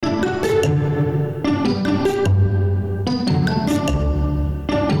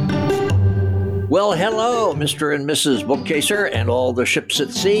Well, hello, Mr. and Mrs. Bookcaser and all the ships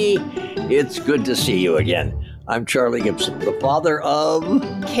at sea. It's good to see you again. I'm Charlie Gibson, the father of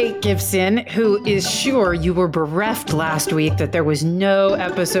Kate Gibson, who is sure you were bereft last week that there was no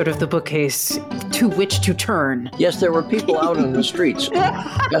episode of The Bookcase to which to turn. Yes, there were people out on the streets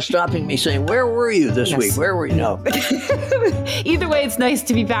just stopping me saying, where were you this week? Where were you? No. Either way, it's nice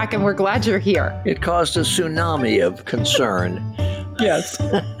to be back and we're glad you're here. It caused a tsunami of concern. Yes.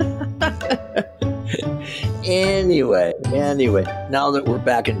 Anyway, now that we're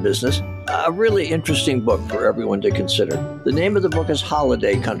back in business, a really interesting book for everyone to consider. The name of the book is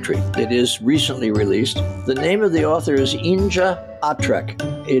Holiday Country. It is recently released. The name of the author is Inci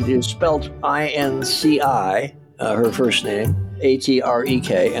Atrek. It is spelled I-N-C-I, her first name,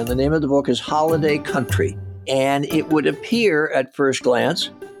 A-T-R-E-K, and the name of the book is Holiday Country. And it would appear at first glance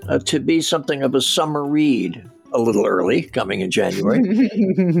to be something of a summer read, a little early, coming in January,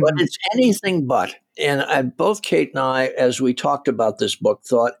 but it's anything but. And both Kate and I, as we talked about this book,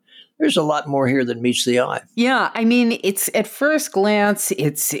 thought there's a lot more here than meets the eye. Yeah, I mean, it's at first glance,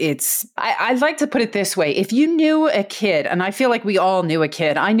 I'd like to put it this way. If you knew a kid, and I feel like we all knew a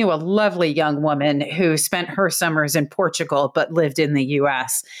kid, I knew a lovely young woman who spent her summers in Portugal, but lived in the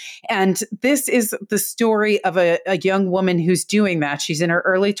US. And this is the story of a young woman who's doing that. She's in her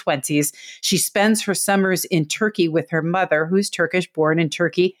early 20s. She spends her summers in Turkey with her mother, who's Turkish, born in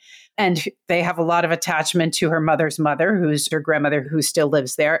Turkey. And they have a lot of attachment to her mother's mother, who's her grandmother, who still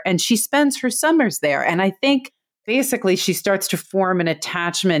lives there. And she spends her summers there. And I think basically she starts to form an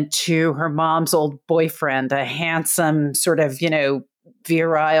attachment to her mom's old boyfriend, a handsome sort of,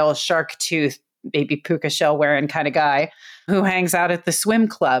 virile shark tooth, baby puka shell wearing kind of guy who hangs out at the swim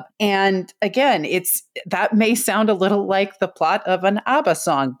club. And again, that may sound a little like the plot of an ABBA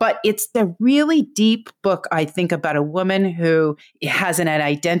song, but it's the really deep book, I think, about a woman who has an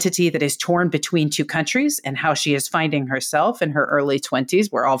identity that is torn between two countries and how she is finding herself in her early 20s.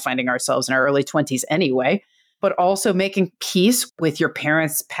 We're all finding ourselves in our early 20s anyway, but also making peace with your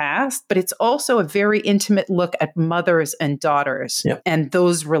parents' past. But it's also a very intimate look at mothers and daughters and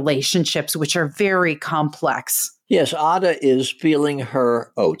those relationships, which are very complex. Yes, Ada is feeling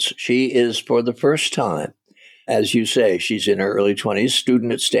her oats. She is, for the first time, as you say, she's in her early 20s,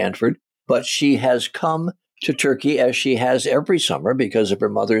 student at Stanford, but she has come to Turkey as she has every summer because of her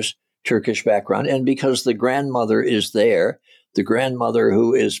mother's Turkish background and because the grandmother is there, the grandmother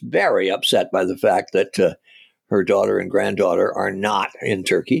who is very upset by the fact that her daughter and granddaughter are not in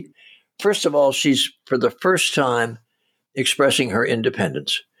Turkey. First of all, she's, for the first time, expressing her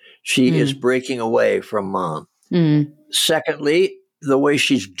independence. She is breaking away from mom. Secondly, the way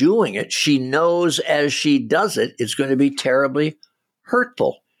she's doing it, she knows as she does it, it's going to be terribly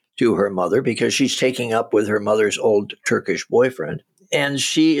hurtful to her mother because she's taking up with her mother's old Turkish boyfriend. And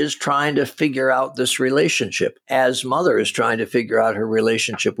she is trying to figure out this relationship as mother is trying to figure out her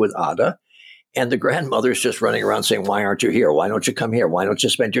relationship with Ada. And the grandmother's just running around saying, why aren't you here? Why don't you come here? Why don't you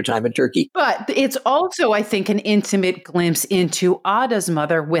spend your time in Turkey? But it's also, I think, an intimate glimpse into Ada's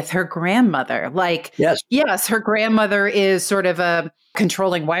mother with her grandmother. Yes, her grandmother is sort of a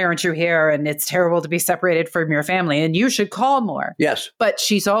controlling, why aren't you here? And it's terrible to be separated from your family and you should call more. Yes. But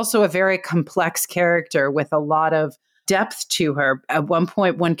she's also a very complex character with a lot of depth to her. At one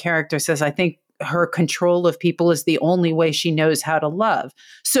point, one character says, I think her control of people is the only way she knows how to love.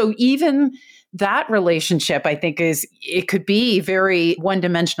 So even that relationship, I think, it could be very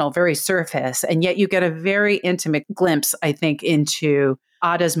one-dimensional, very surface, and yet you get a very intimate glimpse, I think, into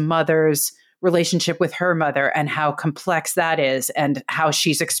Ada's mother's relationship with her mother and how complex that is and how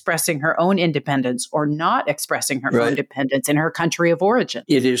she's expressing her own independence or not expressing her own independence in her country of origin.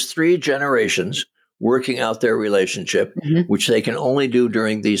 It is 3 generations working out their relationship, which they can only do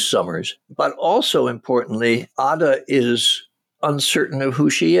during these summers. But also importantly, Ada is uncertain of who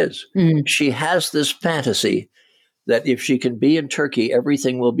she is. She has this fantasy that if she can be in Turkey,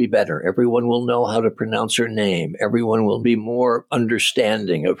 everything will be better. Everyone will know how to pronounce her name. Everyone will be more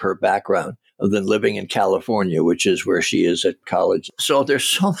understanding of her background than living in California, which is where she is at college. So there's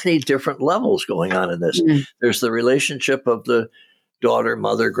so many different levels going on in this. There's the relationship of the daughter,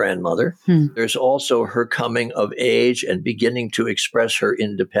 mother, grandmother. There's also her coming of age and beginning to express her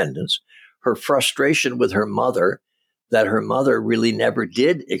independence, her frustration with her mother, that her mother really never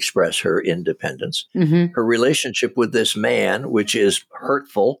did express her independence, her relationship with this man, which is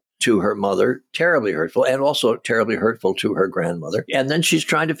hurtful to her mother, terribly hurtful, and also terribly hurtful to her grandmother. And then she's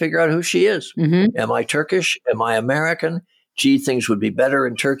trying to figure out who she is. Am I Turkish? Am I American? Gee, things would be better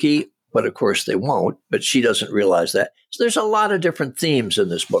in Turkey. But of course they won't, but she doesn't realize that. So there's a lot of different themes in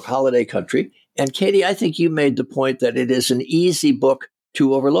this book, Holiday Country. And Katie, I think you made the point that it is an easy book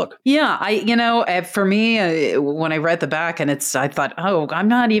to overlook. Yeah, for me, when I read the back and I thought,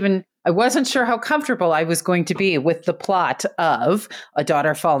 I wasn't sure how comfortable I was going to be with the plot of a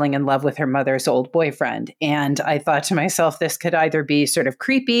daughter falling in love with her mother's old boyfriend. And I thought to myself, this could either be sort of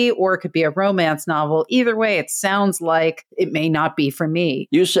creepy or it could be a romance novel. Either way, it sounds like it may not be for me.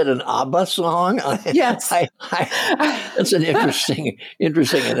 You said an ABBA song? Yes. That's an interesting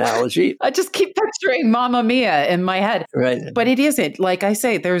analogy. I just keep picturing Mamma Mia in my head. Right. But it isn't. Like I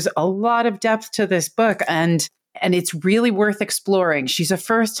say, there's a lot of depth to this book, and it's really worth exploring. She's a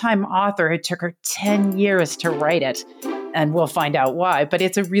first-time author. It took her 10 years to write it, and we'll find out why. But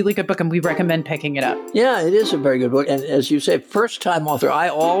it's a really good book, and we recommend picking it up. Yeah, it is a very good book. And as you say, first-time author, I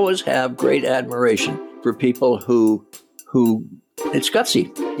always have great admiration for people who it's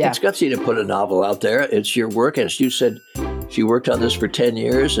gutsy. Yeah. It's gutsy to put a novel out there. It's your work. As you said, she worked on this for 10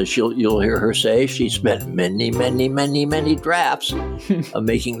 years. And you'll hear her say she spent many, many, many, many drafts of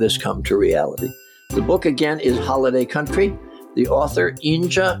making this come to reality. The book, again, is Holiday Country. The author,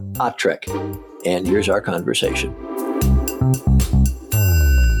 Inci Atrek. And here's our conversation.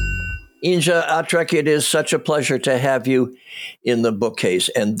 Inci Atrek, it is such a pleasure to have you in the bookcase.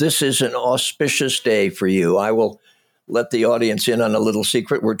 And this is an auspicious day for you. I will let the audience in on a little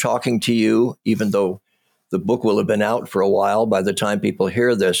secret. We're talking to you, even though the book will have been out for a while by the time people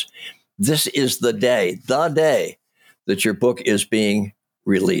hear this. This is the day that your book is being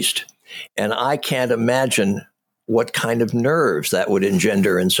released. And I can't imagine what kind of nerves that would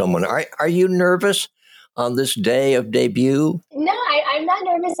engender in someone. Are you nervous on this day of debut? No, I'm not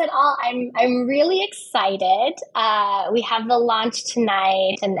nervous at all. I'm really excited. We have the launch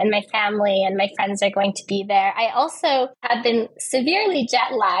tonight, and my family and my friends are going to be there. I also have been severely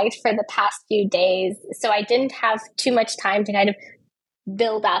jet lagged for the past few days, so I didn't have too much time to kind of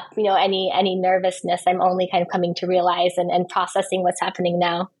build up, any nervousness. I'm only kind of coming to realize and processing what's happening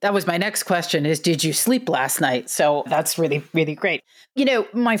now. That was my next question is, did you sleep last night? So that's really, really great.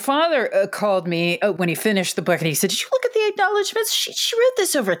 My father called me when he finished the book and he said, did you look at the acknowledgments? She wrote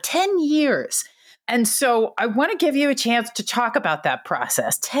this over 10 years. And so I want to give you a chance to talk about that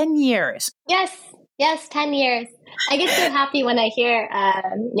process. 10 years. Yes, 10 years. I get so happy when I hear,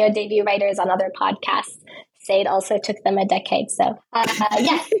 debut writers on other podcasts say it also took them a decade. So,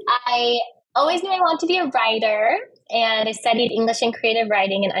 yes, I always knew I wanted to be a writer, and I studied English and creative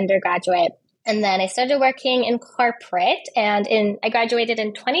writing in undergraduate. And then I started working in corporate, and I graduated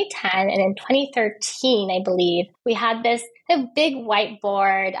in 2010, and in 2013, I believe, we had this big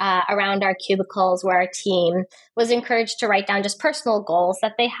whiteboard around our cubicles where our team was encouraged to write down just personal goals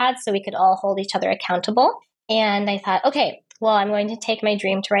that they had so we could all hold each other accountable. And I thought, okay, well, I'm going to take my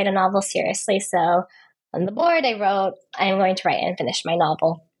dream to write a novel seriously. So on the board, I wrote, I'm going to write and finish my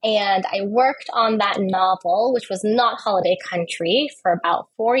novel. And I worked on that novel, which was not Holiday Country, for about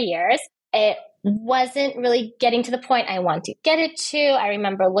 4 years. It wasn't really getting to the point I want to get it to. I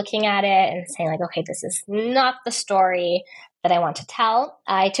remember looking at it and saying, okay, this is not the story that I want to tell.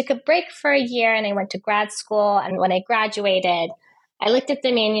 I took a break for a year and I went to grad school. And when I graduated, I looked at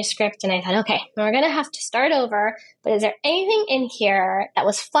the manuscript and I thought, okay, we're going to have to start over. But is there anything in here that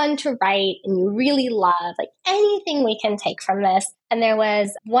was fun to write and you really love? Like anything we can take from this? And there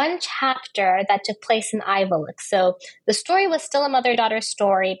was one chapter that took place in Ayvalık. So the story was still a mother-daughter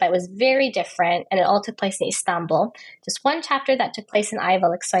story, but it was very different. And it all took place in Istanbul. Just one chapter that took place in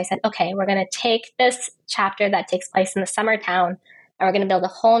Ayvalık. So I said, okay, we're going to take this chapter that takes place in the summer town, and we're going to build a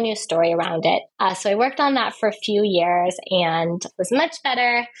whole new story around it. So I worked on that for a few years and it was much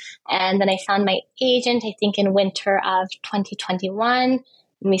better. And then I found my agent, I think in winter of 2021,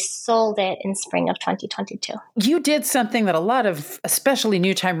 and we sold it in spring of 2022. You did something that a lot of, especially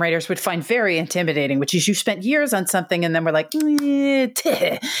new time writers, would find very intimidating, which is you spent years on something and then we're like, going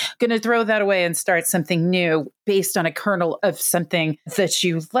to throw that away and start something new based on a kernel of something that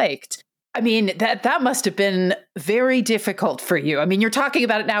you liked. I mean, that must have been very difficult for you. I mean, you're talking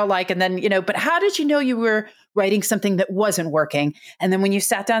about it now, and then, but how did you know you were writing something that wasn't working? And then when you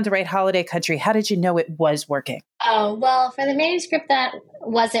sat down to write Holiday Country, how did you know it was working? Oh, well, for the manuscript that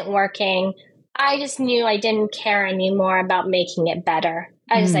wasn't working, I just knew I didn't care anymore about making it better.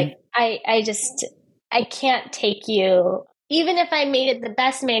 I was like, I can't take you. Even if I made it the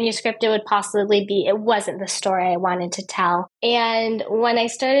best manuscript it would possibly be, it wasn't the story I wanted to tell. And when I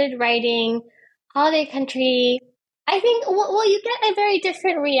started writing Holiday Country, I think, well, you get a very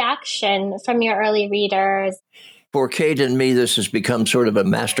different reaction from your early readers. For Kate and me, this has become sort of a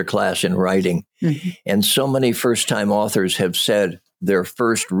masterclass in writing. Mm-hmm. And so many first-time authors have said their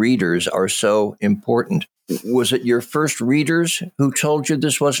first readers are so important. Was it your first readers who told you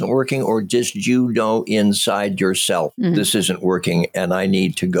this wasn't working, or did you know inside yourself, this isn't working and I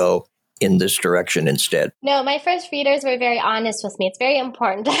need to go in this direction instead? No, my first readers were very honest with me. It's very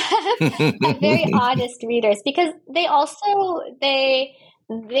important to have very honest readers, because they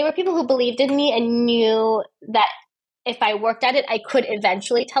were people who believed in me and knew that if I worked at it, I could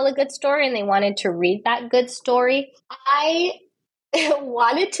eventually tell a good story, and they wanted to read that good story. I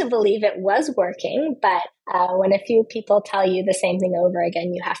wanted to believe it was working, but when a few people tell you the same thing over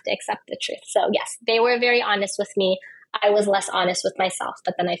again, you have to accept the truth. So yes, they were very honest with me. I was less honest with myself,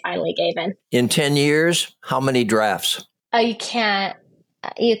 but then I finally gave in. In 10 years, how many drafts? You can't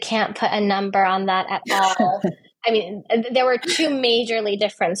put a number on that at all. I mean, there were two majorly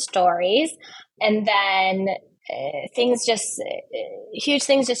different stories, and then huge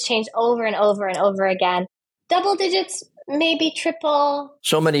things just changed over and over and over again. Double digits, maybe triple.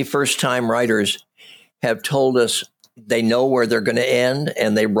 So many first-time writers have told us they know where they're going to end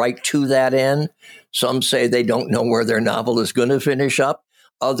and they write to that end. Some say they don't know where their novel is going to finish up.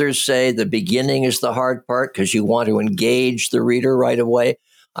 Others say the beginning is the hard part because you want to engage the reader right away.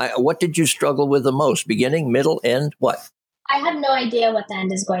 What did you struggle with the most? Beginning, middle, end, what? I have no idea what the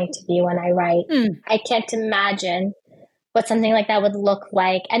end is going to be when I write. I can't imagine what something like that would look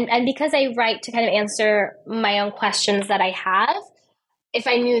like. And because I write to kind of answer my own questions that I have, if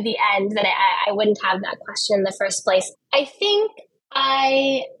I knew the end, then I wouldn't have that question in the first place. I think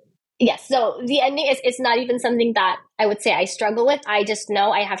so the ending it's not even something that I would say I struggle with. I just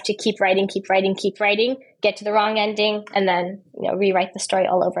know I have to keep writing, get to the wrong ending, and then rewrite the story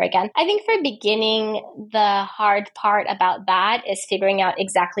all over again. I think for beginning, the hard part about that is figuring out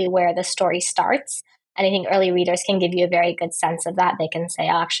exactly where the story starts. And I think early readers can give you a very good sense of that. They can say,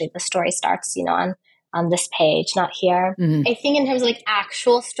 oh, actually, the story starts, on this page, not here. I think in terms of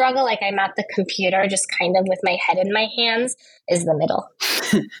actual struggle, I'm at the computer, just kind of with my head in my hands, is the middle.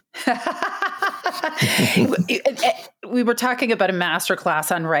 We were talking about a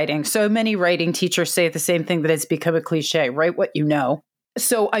masterclass on writing. So many writing teachers say the same thing, that it's become a cliche, write what you know.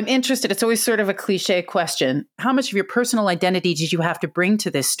 So I'm interested, it's always sort of a cliche question. How much of your personal identity did you have to bring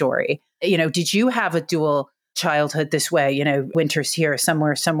to this story? Did you have a dual childhood this way? Winter's here,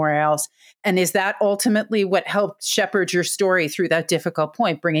 somewhere else. And is that ultimately what helped shepherd your story through that difficult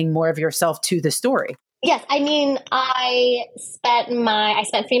point, bringing more of yourself to the story? Yes. I mean, I spent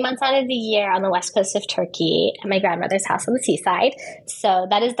 3 months out of the year on the west coast of Turkey at my grandmother's house on the seaside. So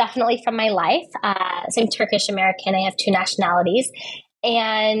that is definitely from my life. So I'm Turkish American. I have 2 nationalities.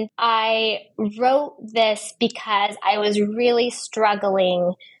 And I wrote this because I was really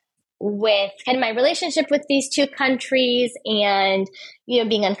struggling with kind of my relationship with these 2 countries and,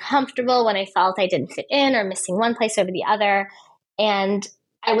 being uncomfortable when I felt I didn't fit in or missing one place over the other. And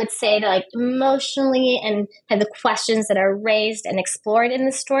I would say that emotionally and the questions that are raised and explored in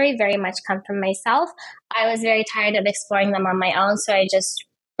the story very much come from myself. I was very tired of exploring them on my own. So I just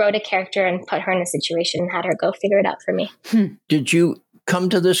wrote a character and put her in a situation and had her go figure it out for me. Did you come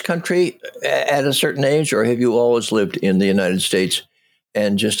to this country at a certain age, or have you always lived in the United States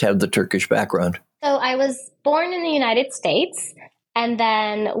and just have the Turkish background? So I was born in the United States. And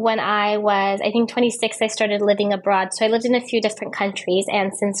then when I was, 26, I started living abroad. So I lived in a few different countries.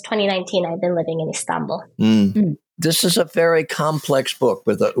 And since 2019, I've been living in Istanbul. This is a very complex book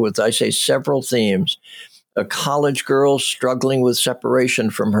with I say, several themes. A college girl struggling with separation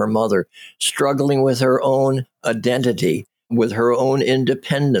from her mother, struggling with her own identity, with her own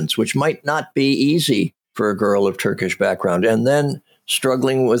independence, which might not be easy for a girl of Turkish background. And then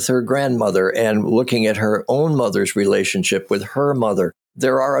struggling with her grandmother and looking at her own mother's relationship with her mother.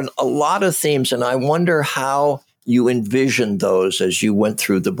 There are a lot of themes, and I wonder how you envisioned those as you went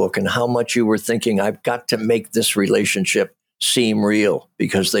through the book and how much you were thinking, I've got to make this relationship seem real,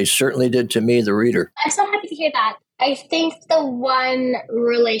 because they certainly did to me, the reader. I'm so happy to hear that. I think the one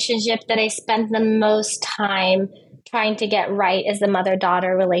relationship that I spent the most time trying to get right is the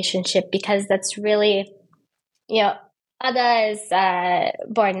mother-daughter relationship, because that's really, Ada is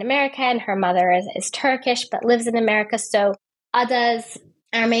born in America and her mother is Turkish but lives in America. So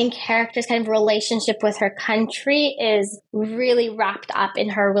our main character's kind of relationship with her country is really wrapped up in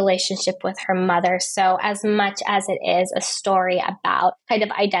her relationship with her mother. So as much as it is a story about kind of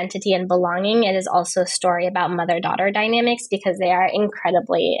identity and belonging, it is also a story about mother-daughter dynamics, because they are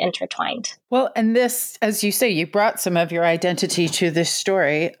incredibly intertwined. Well, and this, as you say, you brought some of your identity to this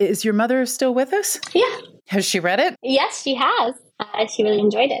story. Is your mother still with us? Yeah. Has she read it? Yes, she has. She really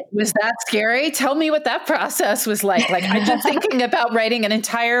enjoyed it. Was that scary? Tell me what that process was like. I've been thinking about writing an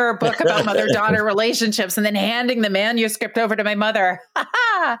entire book about mother-daughter relationships and then handing the manuscript over to my mother.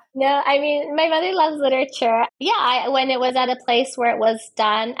 No, I mean, my mother loves literature. Yeah, when it was at a place where it was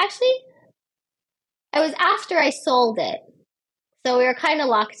done, actually, it was after I sold it. So we were kind of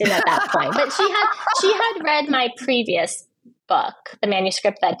locked in at that point. But she had read my previous book, the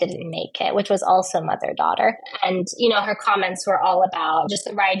manuscript that didn't make it, which was also Mother-Daughter. And, her comments were all about just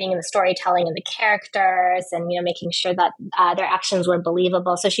the writing and the storytelling and the characters and, making sure that their actions were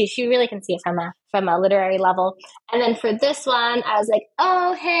believable. So she really can see it from a literary level. And then for this one, I was like,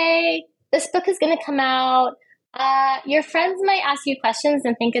 oh, hey, this book is going to come out. Your friends might ask you questions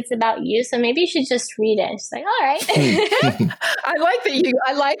and think it's about you, so maybe you should just read it. She's like, all right. I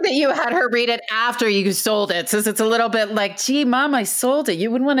like that you had her read it after you sold it, since it's a little bit like, gee, Mom, I sold it. You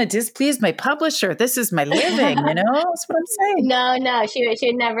wouldn't want to displease my publisher. This is my living, That's what I'm saying. No, she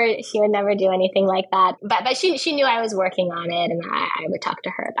would never do anything like that. But she knew I was working on it, and I would talk to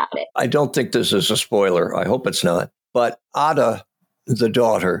her about it. I don't think this is a spoiler. I hope it's not. But Ada, the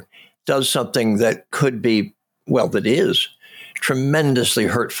daughter, does something that could be, that is tremendously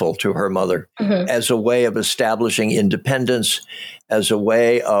hurtful to her mother, as a way of establishing independence, as a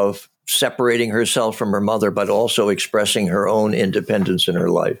way of separating herself from her mother, but also expressing her own independence in her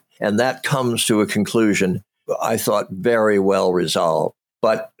life. And that comes to a conclusion, I thought, very well resolved.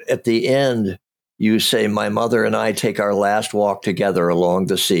 But at the end, you say, my mother and I take our last walk together along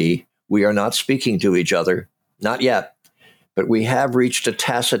the sea. We are not speaking to each other, not yet, but we have reached a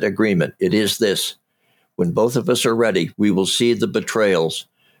tacit agreement. It is this: when both of us are ready, we will see the betrayals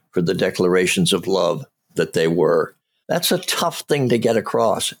for the declarations of love that they were. That's a tough thing to get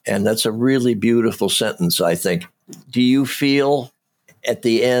across, and that's a really beautiful sentence, I think. Do you feel at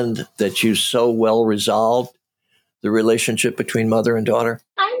the end that you so well resolved the relationship between mother and daughter?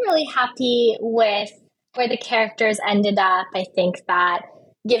 I'm really happy with where the characters ended up. I think that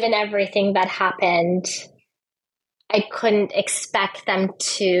given everything that happened, I couldn't expect them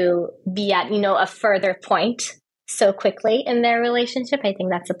to be at, a further point so quickly in their relationship. I think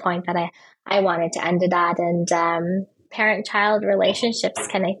that's a point that I wanted to end it at. And parent-child relationships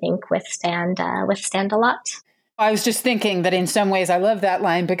can, I think, withstand a lot. I was just thinking that in some ways I love that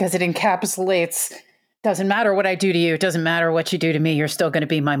line because it encapsulates, doesn't matter what I do to you, it doesn't matter what you do to me, you're still going to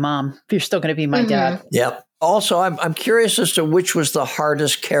be my mom. You're still going to be my dad. Yep. Also, I'm curious as to which was the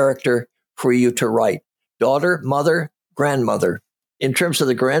hardest character for you to write. Daughter, mother, grandmother. In terms of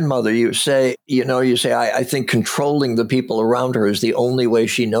the grandmother, you say, I think controlling the people around her is the only way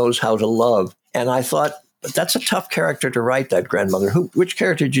she knows how to love. And I thought, but that's a tough character to write, that grandmother. Which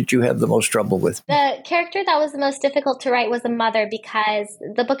character did you have the most trouble with? The character that was the most difficult to write was the mother, because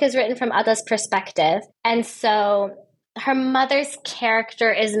the book is written from Ada's perspective. And so her mother's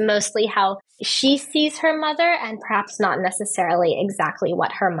character is mostly how she sees her mother and perhaps not necessarily exactly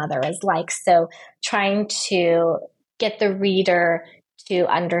what her mother is like. So trying to get the reader to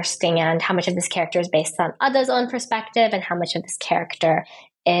understand how much of this character is based on Ada's own perspective and how much of this character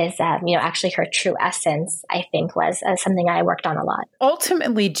is, actually her true essence, I think was something I worked on a lot.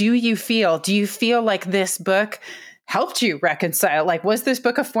 Ultimately, do you feel like this book helped you reconcile? Like, was this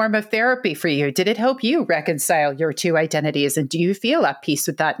book a form of therapy for you? Did it help you reconcile your two identities? And do you feel at peace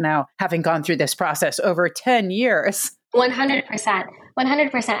with that now, having gone through this process over 10 years? 100%.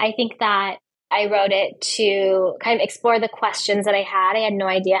 100%. I think that I wrote it to kind of explore the questions that I had. I had no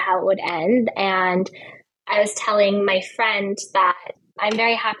idea how it would end. And I was telling my friend that I'm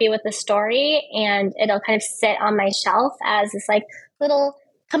very happy with the story, and it'll kind of sit on my shelf as this little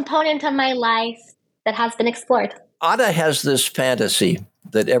component of my life that has been explored. Ada has this fantasy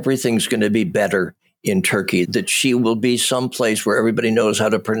that everything's going to be better in Turkey, that she will be someplace where everybody knows how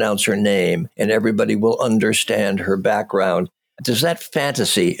to pronounce her name and everybody will understand her background. Does that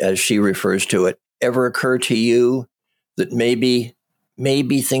fantasy, as she refers to it, ever occur to you that maybe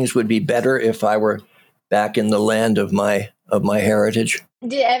things would be better if I were back in the land of my heritage?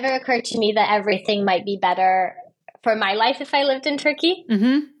 Did it ever occur to me that everything might be better for my life if I lived in Turkey?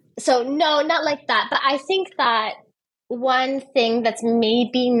 Mm-hmm. So no, not like that. But I think that one thing that's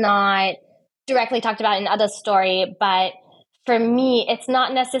maybe not directly talked about in Ada's story, but for me, it's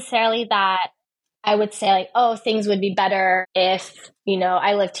not necessarily that I would say things would be better if,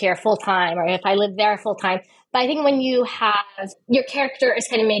 I lived here full time or if I lived there full time. But I think when you have, your character is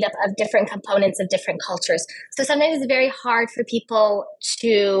kind of made up of different components of different cultures. So sometimes it's very hard for people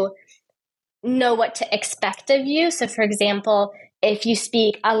to know what to expect of you. So for example, if you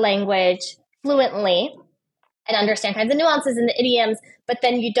speak a language fluently and understand kinds of nuances and the idioms, but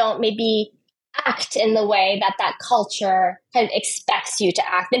then you don't maybe act in the way that culture kind of expects you to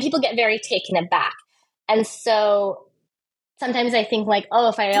act, then people get very taken aback. And so sometimes I think like, oh,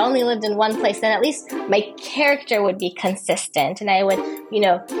 if I only lived in one place, then at least my character would be consistent and I would,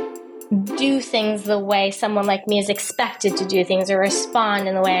 do things the way someone like me is expected to do things or respond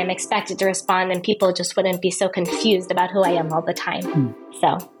in the way I'm expected to respond, and people just wouldn't be so confused about who I am all the time.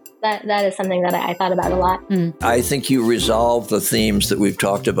 So that is something that I thought about a lot. I think you resolve the themes that we've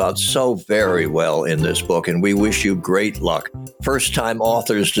talked about so very well in this book, and we wish you great luck. First-time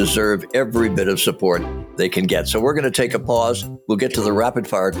authors deserve every bit of support they can get. So we're going to take a pause. We'll get to the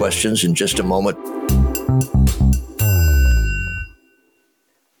rapid-fire questions in just a moment.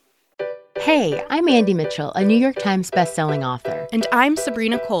 Hey, I'm Andy Mitchell, a New York Times bestselling author. And I'm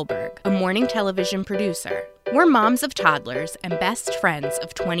Sabrina Kohlberg, a morning television producer. We're moms of toddlers and best friends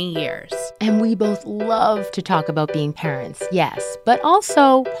of 20 years. And we both love to talk about being parents, yes, but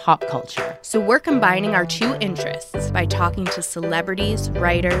also pop culture. So we're combining our two interests by talking to celebrities,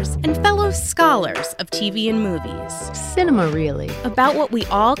 writers, and fellow scholars of TV and movies. Cinema, really. About what we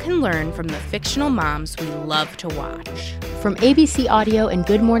all can learn from the fictional moms we love to watch. From ABC Audio and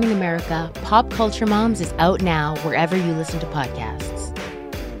Good Morning America, Pop Culture Moms is out now wherever you listen to podcasts.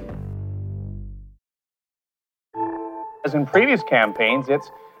 As in previous campaigns, it's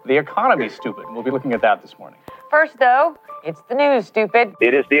the economy, stupid. We'll be looking at that this morning. First, though, it's the news, stupid.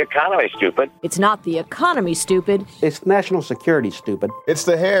 It is the economy, stupid. It's not the economy, stupid. It's national security, stupid. It's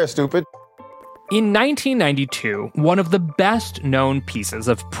the hair, stupid. In 1992, one of the best-known pieces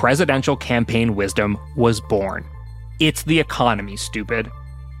of presidential campaign wisdom was born. It's the economy, stupid.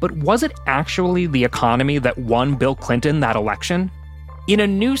 But was it actually the economy that won Bill Clinton that election? In a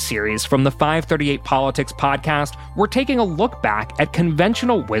new series from the 538 Politics podcast, we're taking a look back at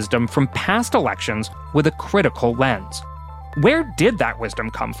conventional wisdom from past elections with a critical lens. Where did that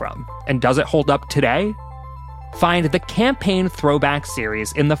wisdom come from? And does it hold up today? Find the Campaign Throwback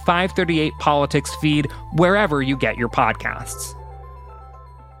series in the 538 Politics feed wherever you get your podcasts.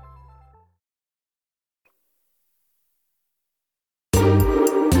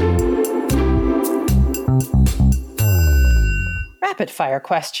 Rapid fire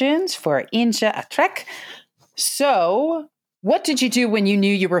questions for Inci Atrek. So, what did you do when you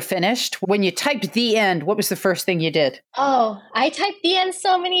knew you were finished? When you typed the end, what was the first thing you did? Oh, I typed the end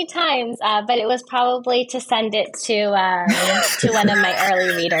so many times, but it was probably to send it to one of my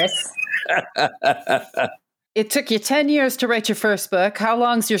early readers. It took you 10 years to write your first book. How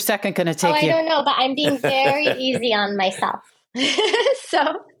long's your second going to take you? I don't know, but I'm being very easy on myself.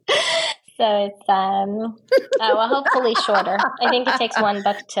 So it's, well, hopefully shorter. I think it takes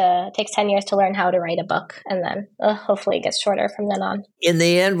takes 10 years to learn how to write a book. And then hopefully it gets shorter from then on. In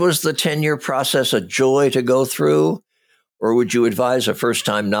the end, was the 10-year process a joy to go through? Or would you advise a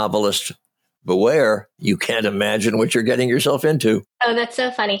first-time novelist, beware, you can't imagine what you're getting yourself into? Oh, that's so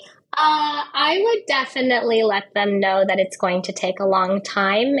funny. I would definitely let them know that it's going to take a long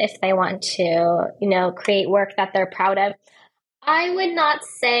time if they want to, create work that they're proud of. I would not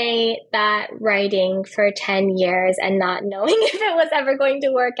say that writing for 10 years and not knowing if it was ever going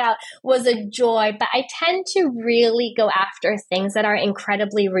to work out was a joy, but I tend to really go after things that are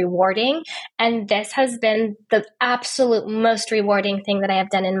incredibly rewarding. And this has been the absolute most rewarding thing that I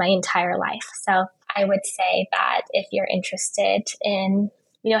have done in my entire life. So I would say that if you're interested in,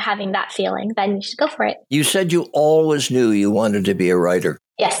 having that feeling, then you should go for it. You said you always knew you wanted to be a writer.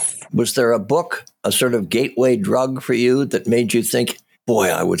 Yes. Was there a book, a sort of gateway drug for you that made you think, boy,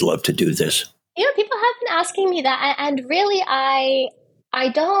 I would love to do this? People have been asking me that. And really, I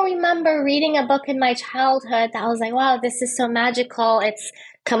don't remember reading a book in my childhood that I was like, wow, this is so magical. It's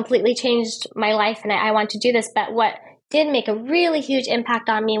completely changed my life and I want to do this. But what did make a really huge impact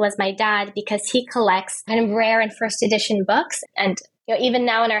on me was my dad, because he collects kind of rare and first edition books. And even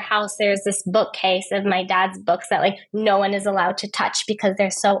now in our house, there's this bookcase of my dad's books that no one is allowed to touch because they're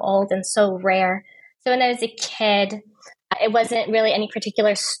so old and so rare. So when I was a kid, it wasn't really any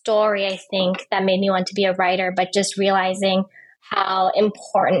particular story, I think, that made me want to be a writer, but just realizing how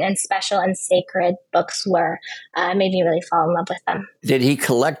important and special and sacred books were made me really fall in love with them. Did he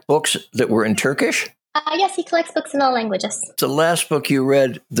collect books that were in Turkish? Yes, he collects books in all languages. The last book you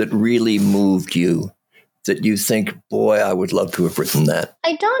read that really moved you, that you think, boy, I would love to have written that?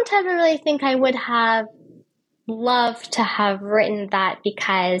 I don't ever really think I would have loved to have written that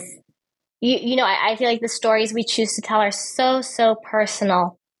because, I feel like the stories we choose to tell are so, so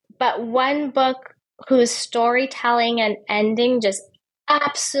personal. But one book whose storytelling and ending just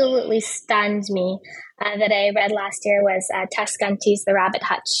absolutely stunned me that I read last year was Tess Gunty's The Rabbit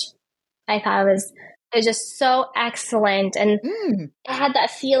Hutch. I thought it was just so excellent. And it had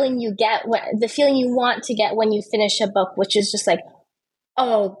that feeling you get, the feeling you want to get when you finish a book, which is just like,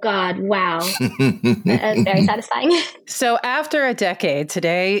 Oh, God. Wow. That's very satisfying. So after a decade,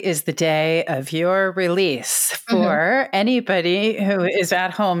 today is the day of your release. For anybody who is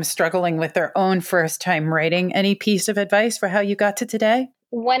at home struggling with their own first time writing, any piece of advice for how you got to today?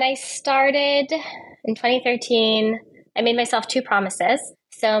 When I started in 2013, I made myself 2 promises.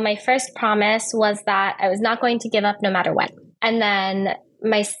 So my first promise was that I was not going to give up no matter what. And then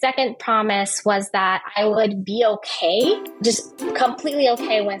my second promise was that I would be okay, just completely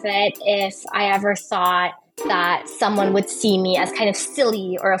okay with it if I ever thought that someone would see me as kind of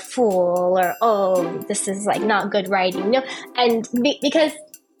silly or a fool or, oh, this is like not good writing. And because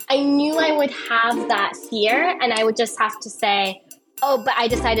I knew I would have that fear and I would just have to say, oh, but I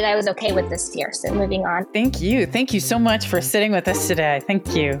decided I was okay with this fear. So moving on. Thank you. Thank you so much for sitting with us today.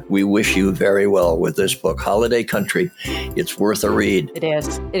 Thank you. We wish you very well with this book, Holiday Country. It's worth a read. It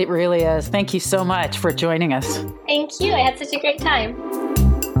is. It really is. Thank you so much for joining us. Thank you. I had such a great time.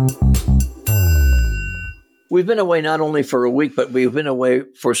 We've been away not only for a week, but we've been away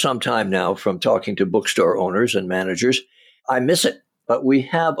for some time now from talking to bookstore owners and managers. I miss it, but we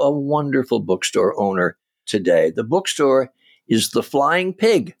have a wonderful bookstore owner today. The bookstore is the Flying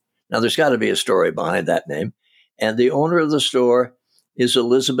Pig. Now, there's got to be a story behind that name. And the owner of the store is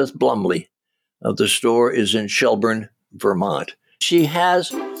Elizabeth Blumley. The store is in Shelburne, Vermont. She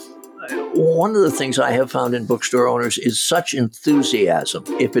has, one of the things I have found in bookstore owners is such enthusiasm.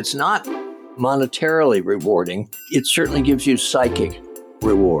 If it's not monetarily rewarding, it certainly gives you psychic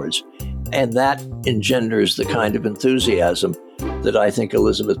rewards. And that engenders the kind of enthusiasm that I think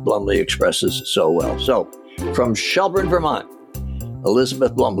Elizabeth Blumley expresses so well. So, from Shelburne, Vermont,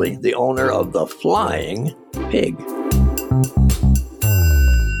 Elizabeth Blumley, the owner of the Flying Pig.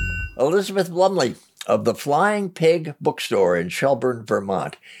 Elizabeth Blumley of the Flying Pig bookstore in Shelburne,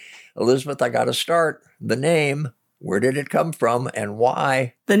 Vermont. Elizabeth, I got to start. The name, where did it come from and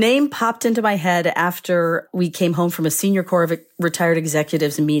why? The name popped into my head after we came home from a senior corps of retired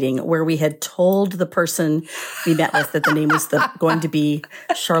executives meeting where we had told the person we met with that the name was going to be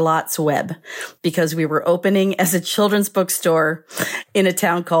Charlotte's Web, because we were opening as a children's bookstore in a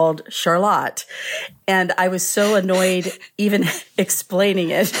town called Charlotte. And I was so annoyed even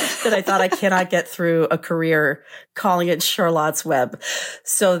explaining it that I thought I cannot get through a career calling it Charlotte's Web.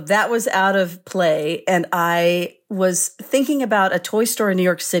 So that was out of play. And I was thinking about a toy store in New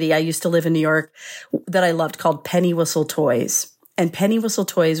York City. I used to live in New York that I loved called Penny Whistle Toys. And Penny Whistle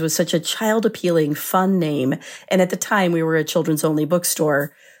Toys was such a child appealing, fun name. And at the time we were a children's only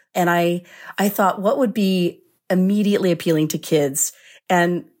bookstore. And I thought, what would be immediately appealing to kids?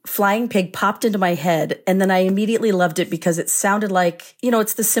 And Flying Pig popped into my head. And then I immediately loved it because it sounded like,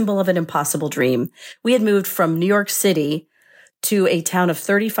 it's the symbol of an impossible dream. We had moved from New York City to a town of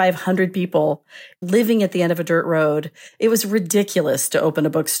 3,500 people living at the end of a dirt road. It was ridiculous to open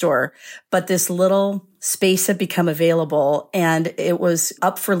a bookstore, but this little space had become available and it was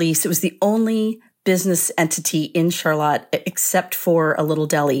up for lease. It was the only business entity in Charlotte except for a little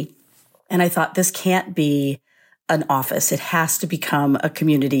deli. And I thought, this can't be an office. It has to become a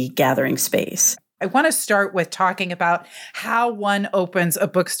community gathering space. I want to start with talking about how one opens a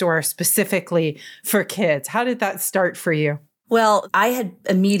bookstore specifically for kids. How did that start for you? Well, I had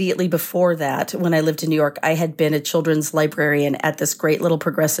immediately before that, when I lived in New York, I had been a children's librarian at this great little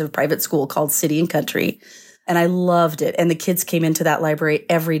progressive private school called City and Country. And I loved it. And the kids came into that library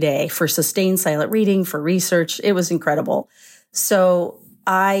every day for sustained silent reading, for research. It was incredible. So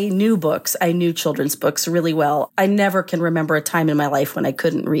I knew books. I knew children's books really well. I never can remember a time in my life when I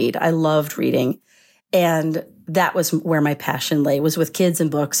couldn't read. I loved reading. And that was where my passion lay, was with kids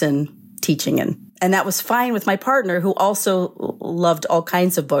and books and teaching. And that was fine with my partner, who also loved all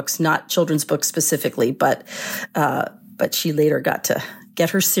kinds of books, not children's books specifically, but she later got to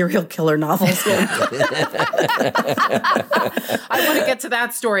get her serial killer novels in. I want to get to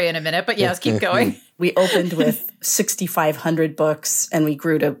that story in a minute, but yes, keep going. We opened with 6,500 books and we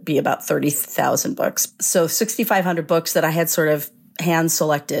grew to be about 30,000 books. So 6,500 books that I had sort of hand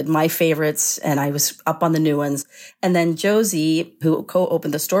selected, my favorites, and I was up on the new ones. And then Josie, who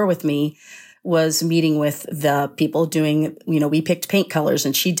co-opened the store with me, was meeting with the people doing, we picked paint colors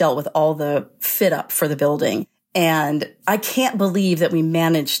and she dealt with all the fit up for the building. And I can't believe that we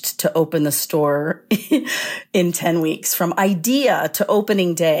managed to open the store in 10 weeks from idea to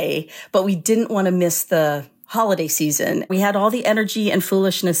opening day, but we didn't want to miss the holiday season. We had all the energy and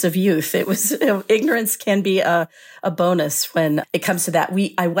foolishness of youth. It was, ignorance can be a bonus when it comes to that.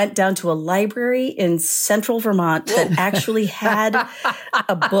 I went down to a library in central Vermont that actually had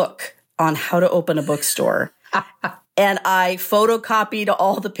a book on how to open a bookstore. And I photocopied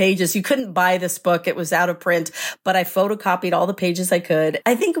all the pages. You couldn't buy this book. It was out of print, but I photocopied all the pages I could.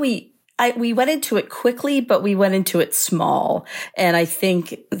 I think we went into it quickly, but we went into it small. And I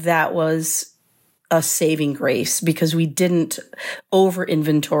think that was a saving grace because we didn't over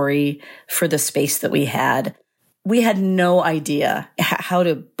inventory for the space that we had. We had no idea how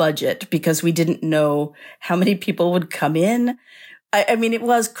to budget because we didn't know how many people would come in. I mean, it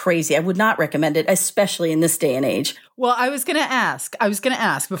was crazy. I would not recommend it, especially in this day and age. Well, I was going to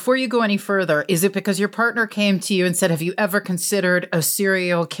ask before you go any further, is it because your partner came to you and said, have you ever considered a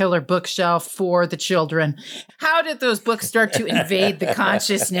serial killer bookshelf for the children? How did those books start to invade the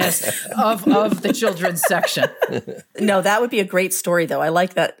consciousness of the children's section? No, that would be a great story, though. I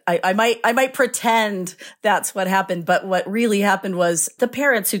like that. I might pretend that's what happened, but what really happened was the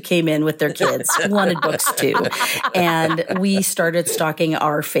parents who came in with their kids wanted books too. And we started stocking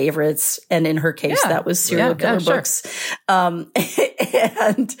our favorites. And in her case, that was serial killer books. And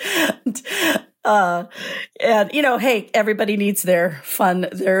you know, hey, everybody needs their fun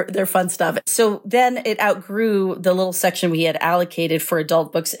stuff. So then it outgrew the little section we had allocated for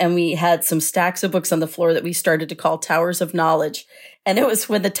adult books. And we had some stacks of books on the floor that we started to call Towers of Knowledge. And it was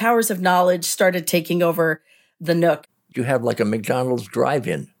when the Towers of Knowledge started taking over the Nook. You have like a McDonald's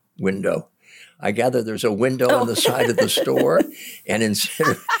drive-in window. I gather there's a window on the side of the store, and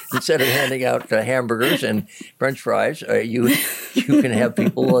instead of handing out hamburgers and French fries, you can have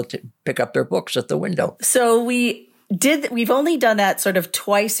people pick up their books at the window. So we've only done that sort of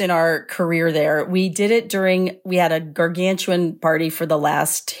twice in our career there. We did it we had a gargantuan party for the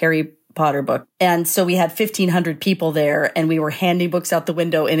last Harry Potter book. And so we had 1,500 people there, and we were handing books out the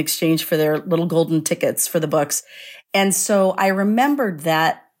window in exchange for their little golden tickets for the books. And so I remembered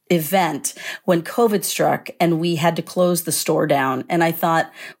that event when COVID struck and we had to close the store down. And I thought,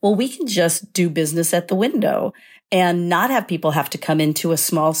 well, we can just do business at the window and not have people have to come into a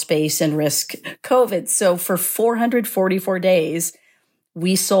small space and risk COVID. So for 444 days,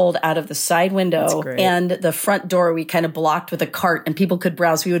 we sold out of the side window and the front door. We kind of blocked with a cart and people could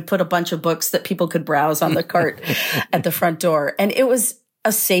browse. We would put a bunch of books that people could browse on the cart at the front door. And it was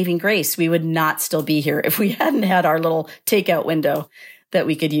a saving grace. We would not still be here if we hadn't had our little takeout window that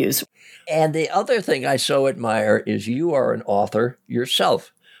we could use. And the other thing I so admire is you are an author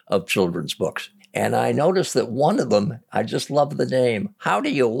yourself of children's books. And I noticed that one of them, I just love the name. How do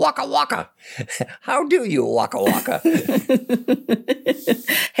you waka waka? How do you waka waka?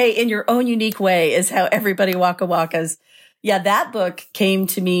 Hey, in your own unique way is how everybody waka wakas. Yeah, that book came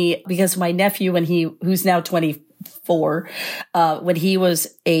to me because my nephew, who's now 24, when he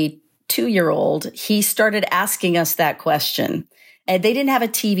was a 2-year-old, he started asking us that question. And they didn't have a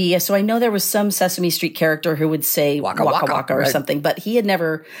TV, so I know there was some Sesame Street character who would say waka waka or something, but he had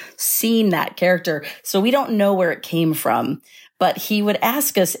never seen that character. So we don't know where it came from. But he would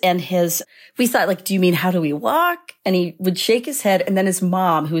ask us, and we thought, like, do you mean how do we walk? And he would shake his head. And then his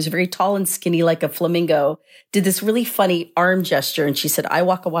mom, who was very tall and skinny like a flamingo, did this really funny arm gesture. And she said, I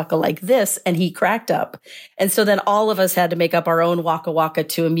waka waka like this. And he cracked up. And so then all of us had to make up our own waka waka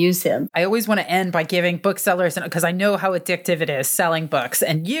to amuse him. I always want to end by giving booksellers, because I know how addictive it is selling books.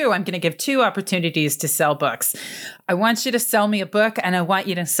 And I'm going to give 2 opportunities to sell books. I want you to sell me a book, and I want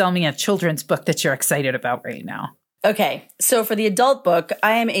you to sell me a children's book that you're excited about right now. Okay, so for the adult book,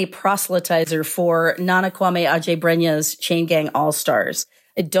 I am a proselytizer for Nana Kwame Adjei-Brenya's Chain Gang All-Stars.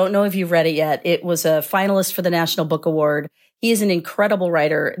 I don't know if you've read it yet. It was a finalist for the National Book Award. He is an incredible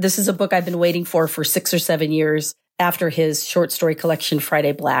writer. This is a book I've been waiting for 6 or 7 years after his short story collection,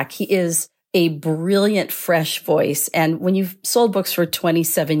 Friday Black. He is a brilliant, fresh voice. And when you've sold books for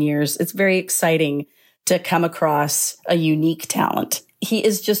 27 years, it's very exciting to come across a unique talent. He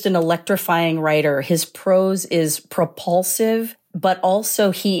is just an electrifying writer. His prose is propulsive, but also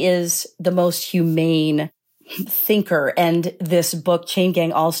he is the most humane thinker. And this book, Chain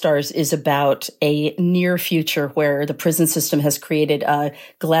Gang All-Stars, is about a near future where the prison system has created a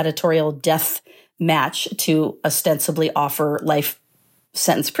gladiatorial death match to ostensibly offer life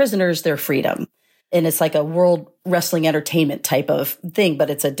sentence prisoners their freedom. And it's like a world wrestling entertainment type of thing, but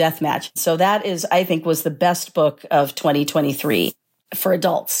it's a death match. So that I think was the best book of 2023. For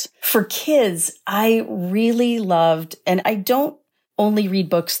adults. For kids, I really loved, and I don't only read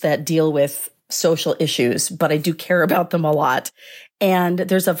books that deal with social issues, but I do care about them a lot. And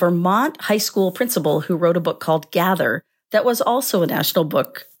there's a Vermont high school principal who wrote a book called Gather that was also a National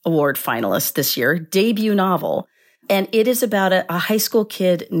Book Award finalist this year, debut novel. And it is about a high school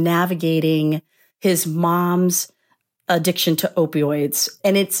kid navigating his mom's addiction to opioids.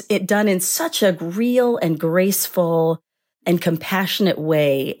 And it's done in such a real and graceful and compassionate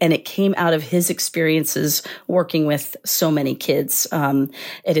way. And it came out of his experiences working with so many kids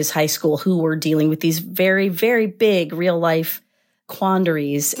at his high school who were dealing with these very, very big real life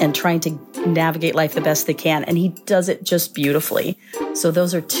quandaries and trying to navigate life the best they can. And he does it just beautifully. So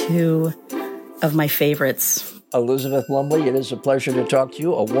those are two of my favorites. Elizabeth Lumley, it is a pleasure to talk to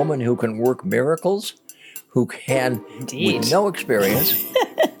you, a woman who can work miracles, who can, with no experience,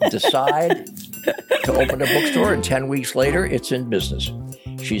 decide to open a bookstore, and 10 weeks later, it's in business.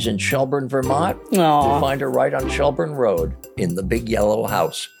 She's in Shelburne, Vermont. Aww. You find her right on Shelburne Road in the Big Yellow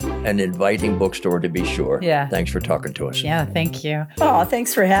House, an inviting bookstore to be sure. Yeah. Thanks for talking to us. Yeah, thank you. Oh,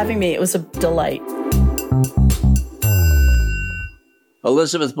 thanks for having me. It was a delight.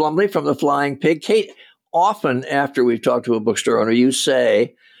 Elizabeth Blumley from The Flying Pig. Kate, often after we've talked to a bookstore owner, you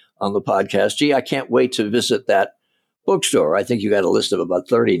say on the podcast, gee, I can't wait to visit that bookstore. I think you got a list of about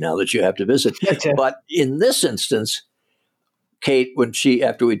 30 now that you have to visit. But in this instance, Kate,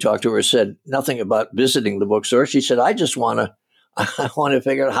 after we talked to her, said nothing about visiting the bookstore. She said, I want to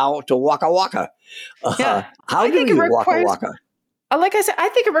figure out how to waka waka. How do you waka waka? Like I said, I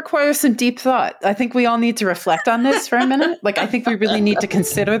think it requires some deep thought. I think we all need to reflect on this for a minute. I think we really need to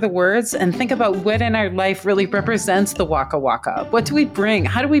consider the words and think about what in our life really represents the waka waka. What do we bring?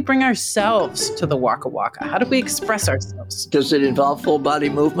 How do we bring ourselves to the waka waka? How do we express ourselves? Does it involve full body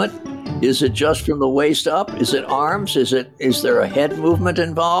movement? Is it just from the waist up? Is it arms? Is there a head movement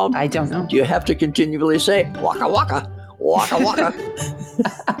involved? I don't know. Do you have to continually say waka waka? Waka waka.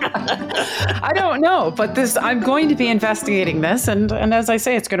 I don't know, but I'm going to be investigating this, and as I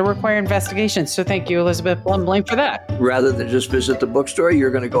say, it's going to require investigation. So thank you, Elizabeth Blumley, for that. Rather than just visit the bookstore,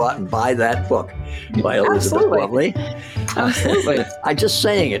 you're going to go out and buy that book by Elizabeth Blumley. Absolutely. I just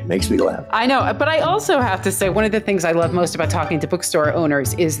saying it makes me laugh. I know, but I also have to say one of the things I love most about talking to bookstore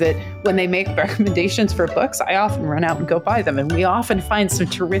owners is that when they make recommendations for books, I often run out and go buy them, and we often find some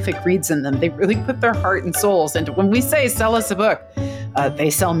terrific reads in them. They really put their heart and souls into. When we say sell us a book, they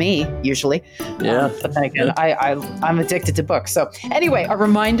sell me usually. Yeah. But then again, I'm addicted to books. So anyway, a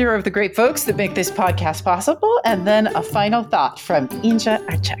reminder of the great folks that make this podcast possible, and then a final thought from Inci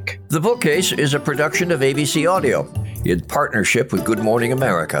Atrek. The Bookcase is a production of ABC Audio in partnership with Good Morning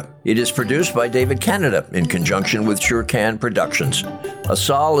America. It is produced by David Canada in conjunction with Shurkan Productions.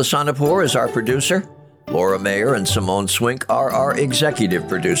 Asal Lisanapur is our producer. Laura Mayer and Simone Swink are our executive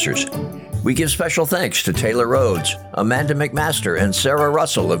producers. We give special thanks to Taylor Rhodes, Amanda McMaster, and Sarah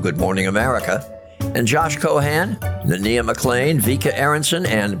Russell of Good Morning America, and Josh Cohan, Nania McLean, Vika Aronson,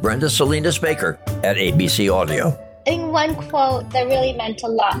 and Brenda Salinas Baker at ABC Audio. I think one quote that really meant a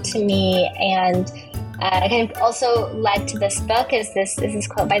lot to me and kind of also led to this book is this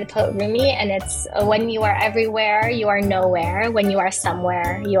quote by the poet Rumi, and it's, when you are everywhere, you are nowhere. When you are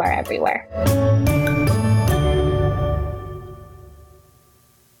somewhere, you are everywhere.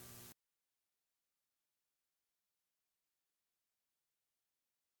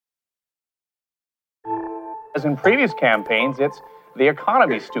 As in previous campaigns, it's the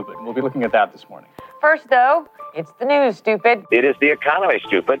economy, stupid. We'll be looking at that this morning. First, though, it's the news, stupid. It is the economy,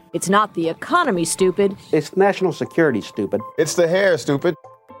 stupid. It's not the economy, stupid. It's national security, stupid. It's the hair, stupid.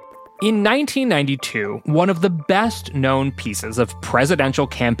 In 1992, one of the best-known pieces of presidential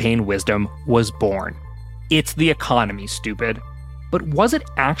campaign wisdom was born. It's the economy, stupid. But was it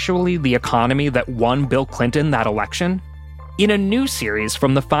actually the economy that won Bill Clinton that election? In a new series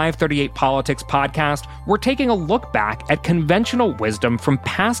from the 538 Politics podcast, we're taking a look back at conventional wisdom from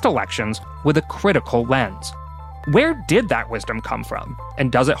past elections with a critical lens. Where did that wisdom come from?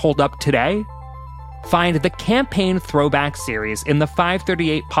 And does it hold up today? Find the Campaign Throwback series in the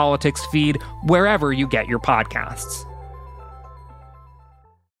 538 Politics feed wherever you get your podcasts.